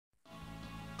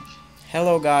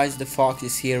Hello guys, the Fox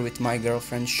is here with my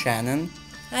girlfriend Shannon.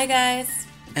 Hi guys.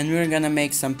 And we're gonna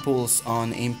make some pulls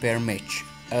on IMPAIR Mitch.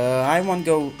 I won't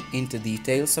go into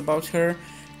details about her,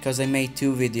 because I made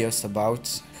 2 videos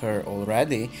about her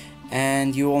already,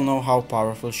 and you all know how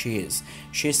powerful she is.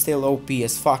 She's still OP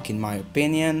as fuck in my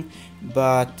opinion,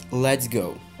 but let's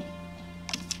go.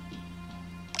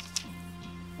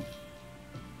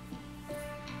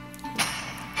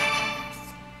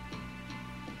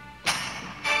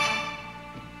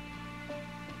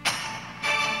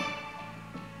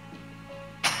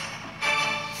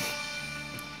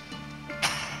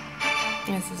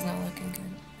 This is not looking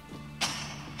good.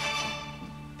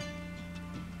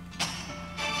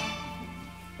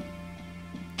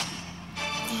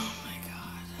 Oh my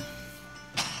god.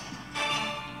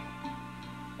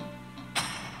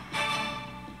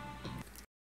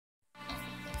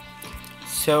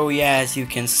 So yeah, as you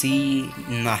can see,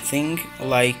 nothing.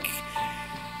 Like,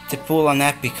 to pull an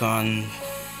Epicon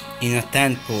in a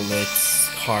 10 pull, it's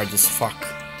hard as fuck.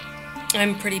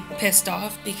 I'm pretty pissed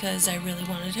off because I really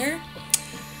wanted her.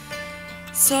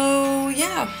 So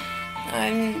yeah,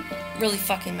 I'm really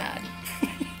fucking mad.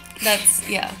 That's,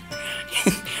 yeah.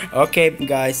 Okay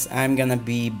guys, I'm gonna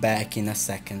be back in a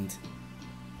second.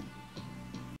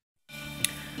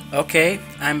 Okay,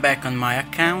 I'm back on my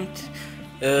account.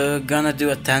 Gonna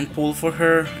do a 10 pull for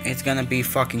her. It's gonna be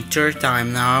fucking 3rd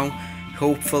time now.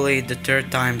 Hopefully the 3rd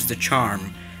time's the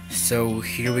charm. So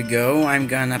here we go. I'm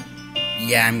gonna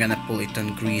pull it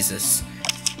on greases.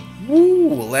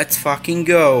 Woo, let's fucking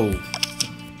go.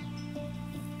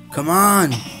 Come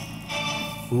on.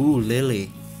 Ooh, Lily.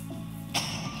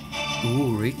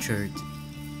 Ooh, Richard.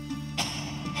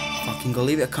 Fucking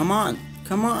Olivia, come on.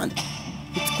 Come on.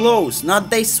 It's close, not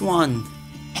this one.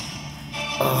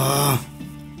 Ugh.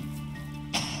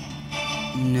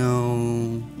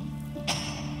 No.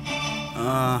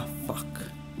 Ah,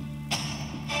 fuck.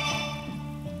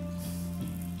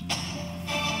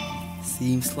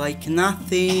 Seems like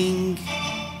nothing.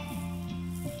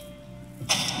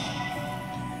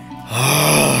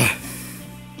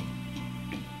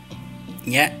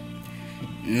 Yeah,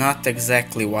 not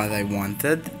exactly what I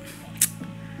wanted.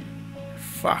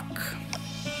 Fuck.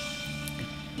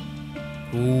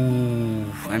 Ooh,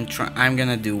 I'm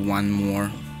gonna do one more.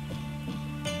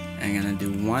 I'm gonna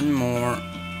do one more,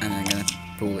 and I'm gonna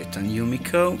pull it on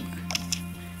Yumiko.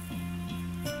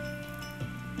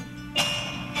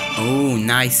 Oh,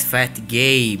 nice fat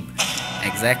Gabe.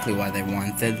 Exactly what I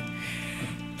wanted.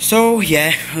 So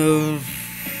yeah,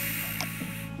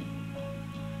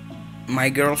 my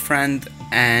girlfriend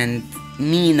and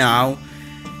me now,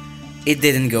 it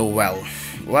didn't go well.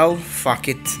 Well, fuck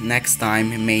it, next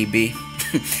time maybe.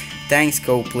 Thanks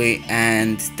Copley,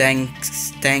 and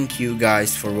thank you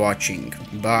guys for watching.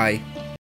 Bye.